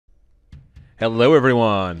Hello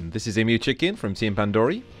everyone, this is Emu Chicken from Team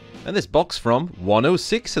Pandori, and this box from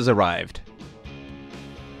 106 has arrived.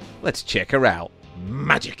 Let's check her out.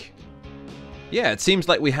 Magic! Yeah, it seems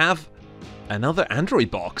like we have another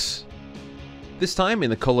Android box. This time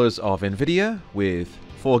in the colors of NVIDIA with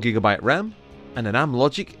 4GB RAM and an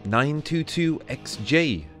Amlogic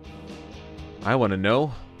S922-XJ. I want to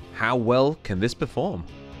know, how well can this perform?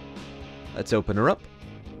 Let's open her up.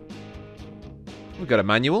 We've got a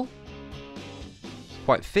manual.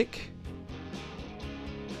 Quite thick.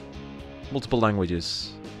 Multiple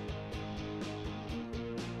languages.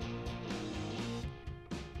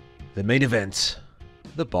 The main event.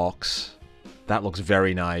 The box. That looks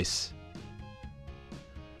very nice.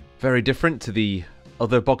 Very different to the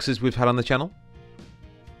other boxes we've had on the channel.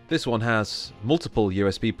 This one has multiple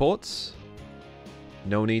USB ports.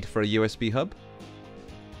 No need for a USB hub.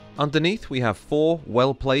 Underneath we have 4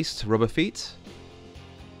 well-placed rubber feet.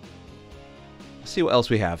 Let's see what else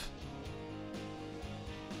we have.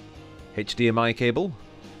 HDMI cable.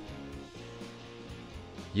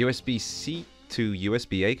 USB-C to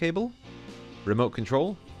USB-A cable. Remote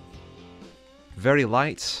control. Very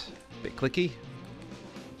light, bit clicky.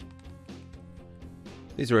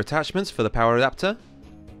 These are attachments for the power adapter.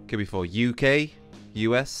 Could be for UK,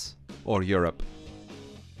 US, or Europe.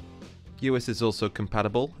 US is also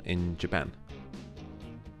compatible in Japan.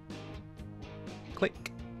 Click.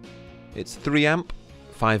 It's 3 amp,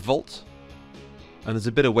 5 volt, and there's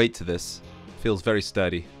a bit of weight to this. Feels very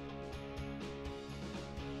sturdy.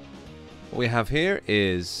 What we have here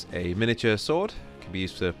is a miniature sword. Can be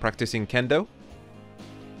used for practicing kendo.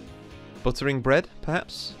 Buttering bread,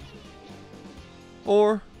 perhaps?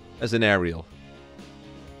 Or as an aerial.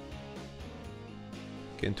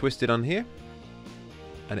 You can twist it on here,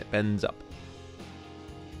 and it bends up.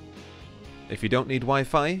 If you don't need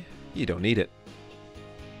Wi-Fi, you don't need it.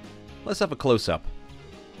 Let's have a close-up.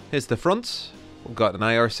 Here's the front. We've got an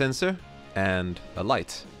IR sensor and a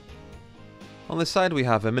light. On this side we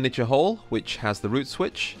have a miniature hole which has the root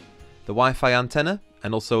switch, the Wi-Fi antenna,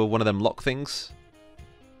 and also one of them lock things.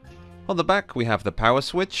 On the back we have the power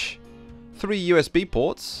switch, 3 USB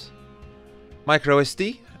ports, micro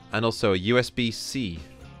SD, and also a USB-C.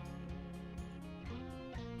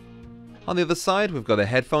 On the other side we've got a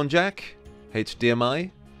headphone jack, HDMI,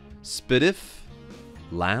 SPDIF,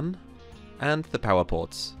 LAN, and the power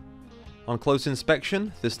ports. On close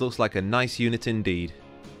inspection, this looks like a nice unit indeed.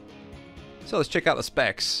 So let's check out the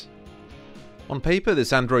specs. On paper,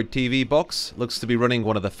 this Android TV box looks to be running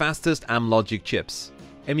one of the fastest Amlogic chips.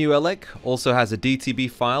 EmuELEC also has a DTB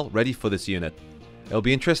file ready for this unit. It'll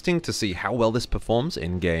be interesting to see how well this performs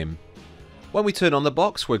in-game. When we turn on the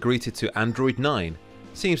box, we're greeted to Android 9.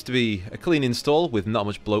 Seems to be a clean install with not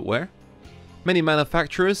much bloatware. Many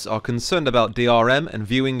manufacturers are concerned about DRM and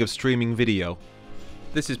viewing of streaming video.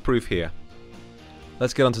 This is proof here.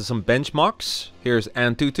 Let's get onto some benchmarks. Here's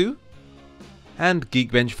Antutu and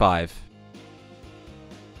Geekbench 5.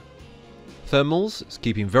 Thermals is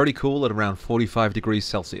keeping very cool at around 45 degrees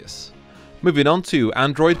Celsius. Moving on to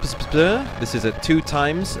Android, this is at 2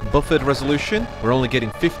 times buffered resolution. We're only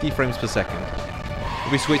getting 50 frames per second.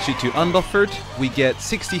 If we switch it to unbuffered, we get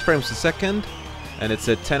 60 frames per second. And it's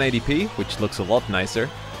at 1080p, which looks a lot nicer,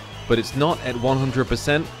 but it's not at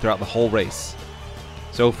 100% throughout the whole race.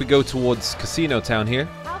 So if we go towards Casino Town here,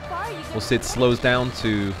 we'll see it slows down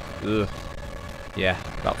to,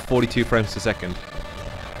 about 42 frames per second.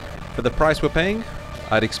 For the price we're paying,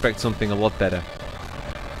 I'd expect something a lot better.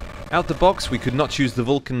 Out the box, we could not choose the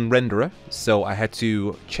Vulkan renderer, so I had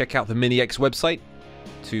to check out the MINIX website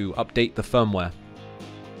to update the firmware.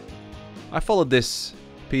 I followed this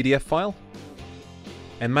PDF file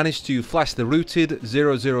and managed to flash the rooted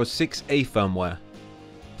 006A firmware.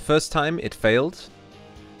 First time it failed.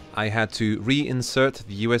 I had to reinsert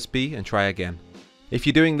the USB and try again. If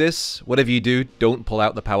you're doing this, whatever you do, don't pull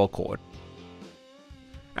out the power cord.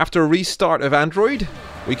 After a restart of Android,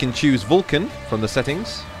 we can choose Vulkan from the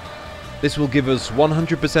settings. This will give us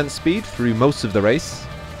 100% speed through most of the race,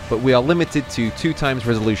 but we are limited to 2 times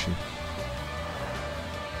resolution.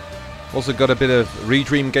 Also got a bit of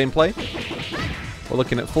Redream gameplay. We're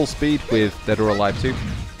looking at full speed with Dead or Alive 2.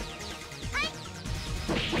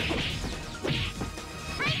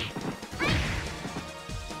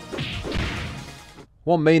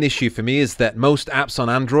 One main issue for me is that most apps on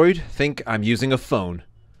Android think I'm using a phone.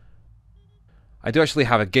 I do actually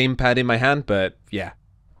have a gamepad in my hand, but yeah.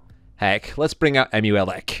 Heck, let's bring out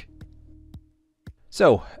EmuELEC.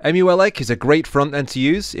 So, EmuELEC is a great front end to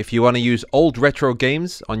use if you want to use old retro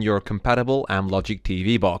games on your compatible Amlogic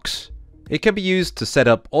TV box. It can be used to set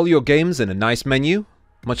up all your games in a nice menu,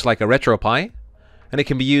 much like a RetroPie, and it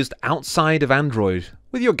can be used outside of Android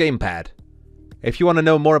with your gamepad. If you want to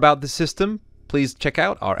know more about this system, please check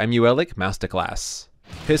out our EmuELEC masterclass.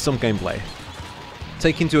 Here's some gameplay.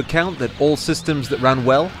 Take into account that all systems that ran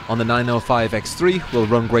well on the 905X3 will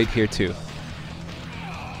run great here too.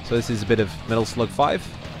 So this is a bit of Metal Slug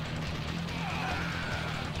 5.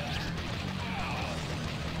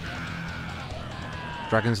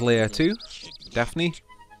 Dragon's Lair 2, Daphne.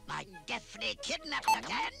 My Daphne kidnapped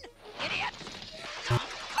again, idiot!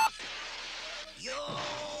 You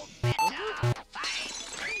better find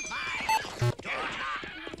my daughter.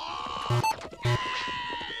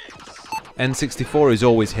 N64 is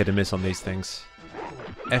always hit and miss on these things.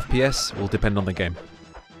 FPS will depend on the game.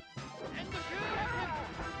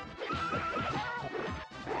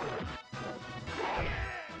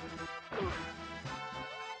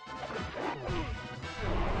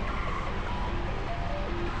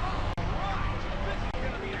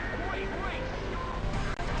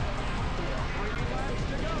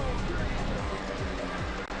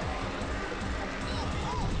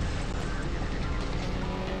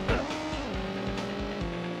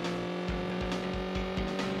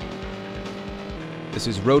 This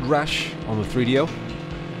is Road Rash on the 3DO.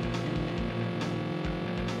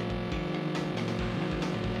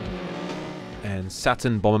 And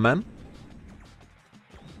Saturn Bomberman.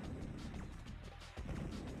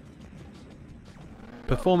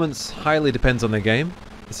 Performance highly depends on the game.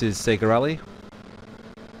 This is Sega Rally.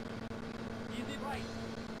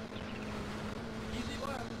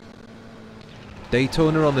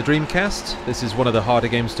 Daytona on the Dreamcast. This is one of the harder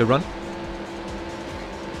games to run.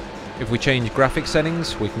 If we change graphic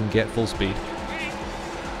settings, we can get full speed.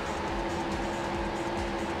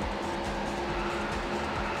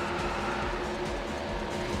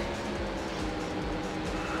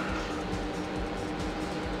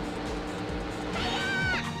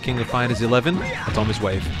 King of Fighters 11, Atomic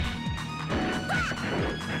Wave.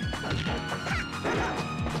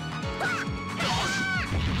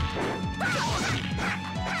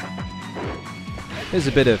 Here's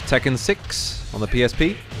a bit of Tekken 6 on the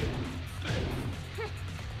PSP.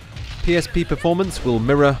 PSP performance will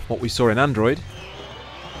mirror what we saw in Android,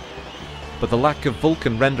 but the lack of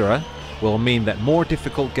Vulkan renderer will mean that more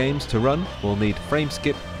difficult games to run will need frame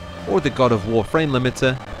skip or the God of War frame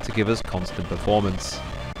limiter to give us constant performance.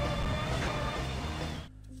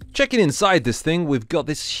 Checking inside this thing, we've got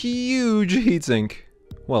this huge heatsink.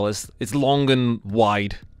 Well, it's long and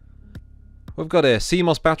wide. We've got a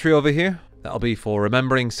CMOS battery over here. That'll be for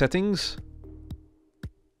remembering settings.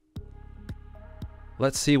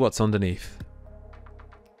 Let's see what's underneath.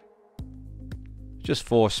 Just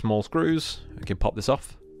 4 small screws. I can pop this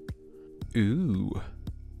off. Ooh.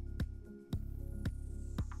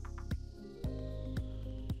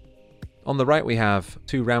 On the right we have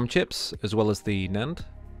 2 RAM chips as well as the NAND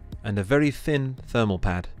and a very thin thermal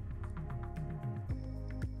pad.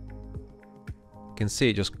 You can see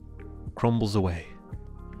it just crumbles away.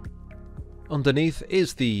 Underneath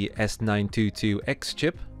is the S922-X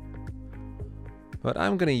chip. But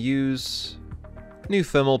I'm going to use new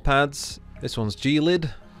thermal pads. This one's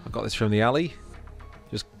G-lid. I got this from the alley.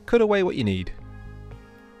 Just cut away what you need.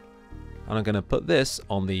 And I'm going to put this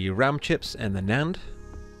on the RAM chips and the NAND.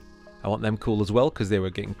 I want them cool as well because they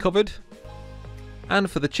were getting covered.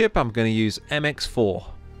 And for the chip I'm going to use MX4.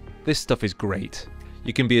 This stuff is great.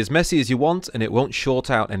 You can be as messy as you want and it won't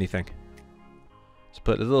short out anything. Just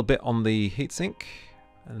put a little bit on the heatsink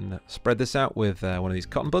and spread this out with one of these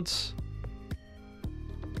cotton buds.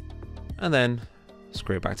 And then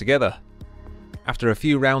screw it back together. After a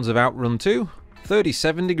few rounds of Outrun 2,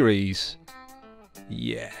 37 degrees.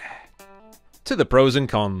 Yeah. To the pros and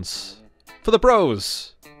cons. For the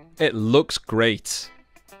pros, it looks great.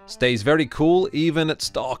 Stays very cool even at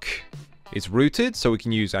stock. It's rooted so we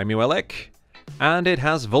can use EmuELEC, and it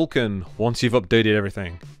has Vulkan once you've updated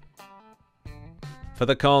everything. For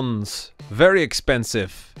the cons, very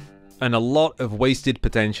expensive and a lot of wasted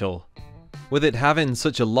potential. With it having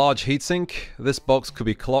such a large heatsink, this box could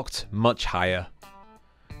be clocked much higher.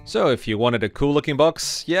 So if you wanted a cool looking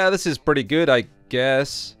box, yeah, this is pretty good, I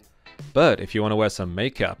guess. But if you want to wear some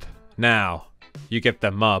makeup, now you get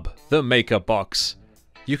the MUB, the makeup box.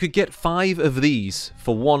 You could get 5 of these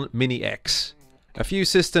for one MINIX. A few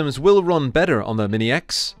systems will run better on the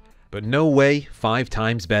MINIX, but no way 5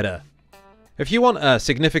 times better. If you want a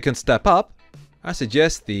significant step up, I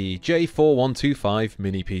suggest the J4125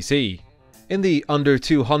 Mini PC. In the under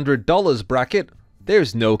 $200 bracket,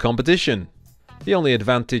 there's no competition. The only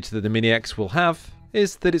advantage that the MINIX will have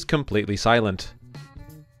is that it's completely silent.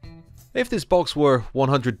 If this box were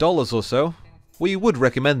 $100 or so, we would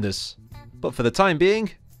recommend this. But for the time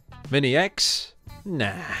being, MINIX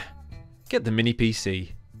Nah. Get the mini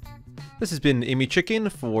PC. This has been Emu Chicken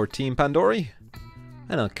for Team Pandori,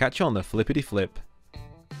 and I'll catch you on the flippity flip.